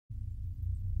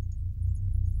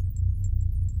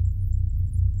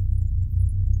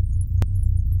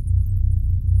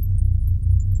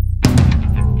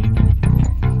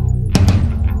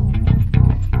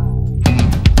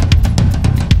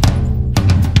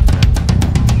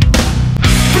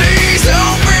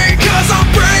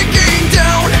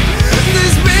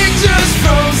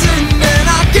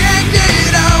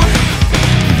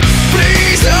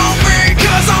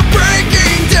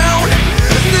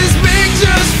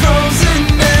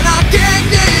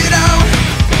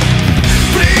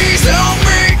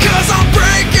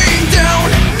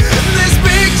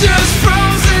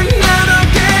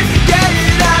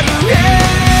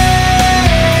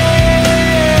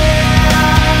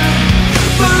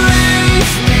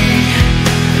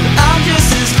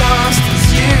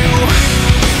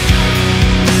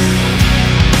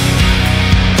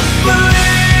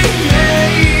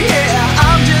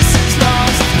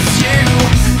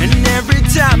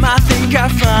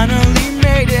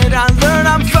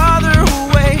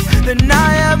than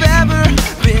I have ever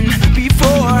been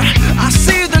before. I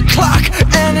see the clock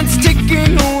and it's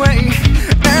ticking away,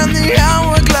 and the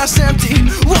hourglass empty.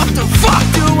 What the fuck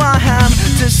do I have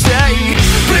to say?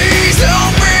 Please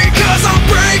help me, 'cause I'm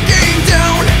breaking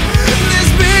down. This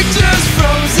picture's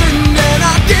frozen and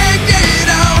I can't get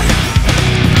out.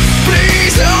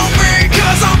 Please help me,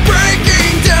 'cause I'm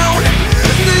breaking down.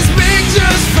 This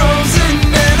picture's frozen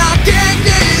and I can't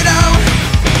get out.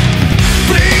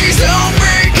 Please help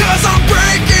me, 'cause I'm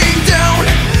breaking down.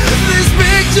 This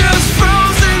picture's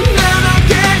frozen and I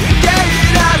can't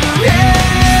get out of here.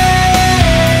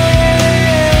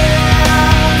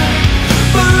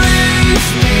 Believe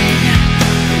me,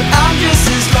 I'm just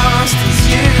as lost as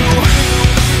you.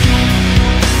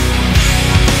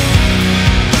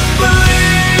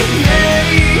 Believe me,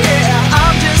 yeah,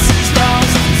 I'm just as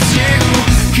lost as you.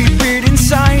 Keep it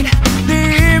inside, the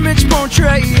image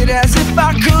portrayed, as if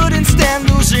I couldn't stand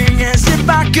losing, as if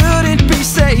I couldn't be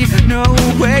saved. No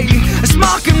way. A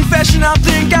small confession, I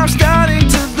think I'm starting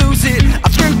to lose it. I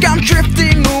think I'm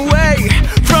drifting away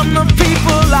from the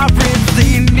people I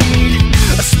really need.